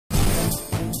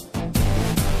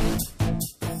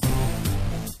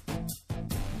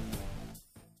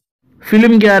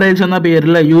Film garage എന്ന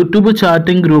പേരിൽ YouTube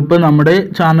chatting group നമ്മുടെ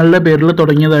ചാനലിൻ്റെ പേരിൽ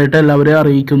തുടങ്ങിയതായിട്ട് എല്ലാവരെയും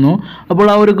അറിയിക്കുന്നു. അപ്പോൾ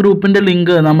ആ ഒരു ഗ്രൂപ്പിൻ്റെ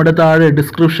ലിങ്ക് നമ്മുടെ താഴെ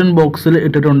ഡിസ്ക്രിപ്ഷൻ ബോക്സിൽ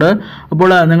ഇട്ടിട്ടുണ്ട്.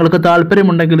 അപ്പോൾ നിങ്ങൾക്ക്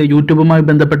താല്പര്യമുണ്ടെങ്കിൽ, യൂട്യൂബുമായി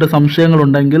ബന്ധപ്പെട്ട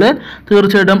സംശയങ്ങളുണ്ടെങ്കിൽ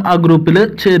തീർച്ചയായിട്ടും ആ ഗ്രൂപ്പിൽ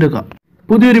ചേരുക.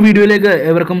 പുതിയൊരു വീഡിയോയിലേക്ക്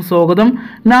ഏവർക്കും സ്വാഗതം.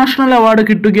 നാഷണൽ അവാർഡ്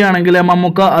കിട്ടുകയാണെങ്കിൽ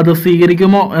മമ്മൂക്ക അത്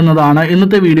സ്വീകരിക്കുമോ എന്നതാണ്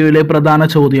ഇന്നത്തെ വീഡിയോയിലെ പ്രധാന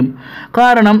ചോദ്യം.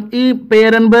 കാരണം ഈ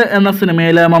പേരൻപ് എന്ന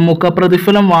സിനിമയിൽ മമ്മൂക്ക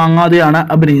പ്രതിഫലം വാങ്ങാതെയാണ്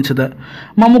അഭിനയിച്ചത്.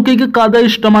 മമ്മൂക്കയ്ക്ക് കഥ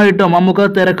ഇഷ്ടമായിട്ടോ മമ്മൂക്ക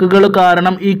തിരക്കുകൾ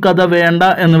കാരണം ഈ കഥ വേണ്ട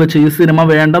എന്ന് വെച്ച്, ഈ സിനിമ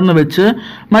വേണ്ടെന്ന് വെച്ച്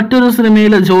മറ്റൊരു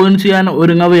സിനിമയിൽ ജോയിൻ ചെയ്യാൻ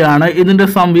ഒരുങ്ങവെയാണ് ഇതിൻ്റെ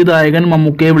സംവിധായകൻ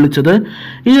മമ്മൂക്കയെ വിളിച്ചത്.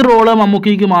 ഈ റോള്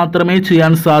മമ്മൂക്കയ്ക്ക് മാത്രമേ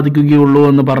ചെയ്യാൻ സാധിക്കുകയുള്ളൂ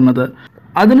എന്ന് പറഞ്ഞത്.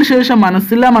 അതിനുശേഷം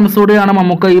മനസ്സില്ലാ മനസ്സോടെയാണ്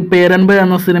മമ്മൂക്ക ഈ പേരൻപ്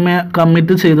എന്ന സിനിമ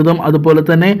കമ്മിറ്റ് ചെയ്തതും അതുപോലെ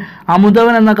തന്നെ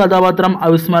അമുതവൻ എന്ന കഥാപാത്രം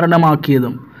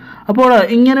അവിസ്മരണമാക്കിയതും. അപ്പോൾ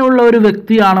ഇങ്ങനെയുള്ള ഒരു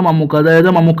വ്യക്തിയാണ് മമ്മൂക്ക. അതായത്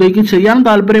മമ്മൂക്കയ്ക്ക് ചെയ്യാൻ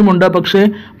താല്പര്യമുണ്ട്, പക്ഷേ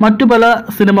മറ്റു പല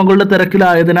സിനിമകളുടെ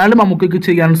തിരക്കിലായതിനാൽ മമ്മൂക്കയ്ക്ക്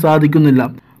ചെയ്യാൻ സാധിക്കുന്നില്ല.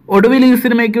 ഒടുവിൽ ഈ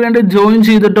സിനിമയ്ക്ക് വേണ്ടി ജോയിൻ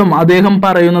ചെയ്തിട്ടും അദ്ദേഹം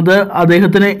പറയുന്നത്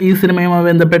അദ്ദേഹത്തിന് ഈ സിനിമയുമായി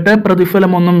ബന്ധപ്പെട്ട്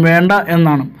പ്രതിഫലമൊന്നും വേണ്ട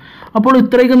എന്നാണ്. അപ്പോൾ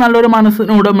ഇത്രയ്ക്ക് നല്ലൊരു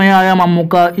മനസ്സിന് ഉടമയായ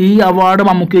മമ്മൂക്ക ഈ അവാർഡ്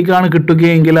മമ്മൂക്കയ്ക്കാണ്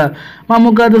കിട്ടുകയെങ്കിൽ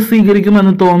മമ്മൂക്ക അത്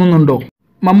സ്വീകരിക്കുമെന്ന് തോന്നുന്നുണ്ടോ?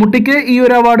 മമ്മൂട്ടിക്ക് ഈ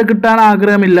ഒരു അവാർഡ് കിട്ടാൻ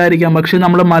ആഗ്രഹമില്ലായിരിക്കാം, പക്ഷെ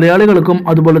നമ്മൾ മലയാളികൾക്കും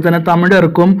അതുപോലെ തന്നെ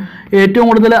തമിഴർക്കും ഏറ്റവും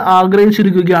കൂടുതൽ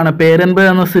ആഗ്രഹിച്ചിരിക്കുകയാണ് പേരൻപ്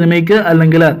എന്ന സിനിമയ്ക്ക്,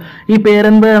 അല്ലെങ്കിൽ ഈ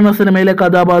പേരൻപ് എന്ന സിനിമയിലെ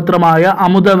കഥാപാത്രമായ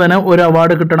അമുതവന് ഒരു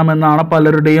അവാർഡ് കിട്ടണമെന്നാണ്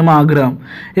പലരുടെയും ആഗ്രഹം.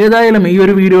 ഏതായാലും ഈ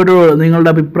ഒരു വീഡിയോയോട്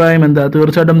നിങ്ങളുടെ അഭിപ്രായം എന്താ?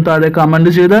 തീർച്ചയായിട്ടും താഴെ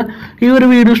കമൻറ്റ് ചെയ്ത്, ഈ ഒരു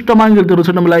വീഡിയോ ഇഷ്ടമായെങ്കിൽ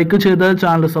തീർച്ചയായിട്ടും ലൈക്ക് ചെയ്ത്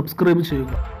ചാനൽ സബ്സ്ക്രൈബ്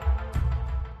ചെയ്യുക.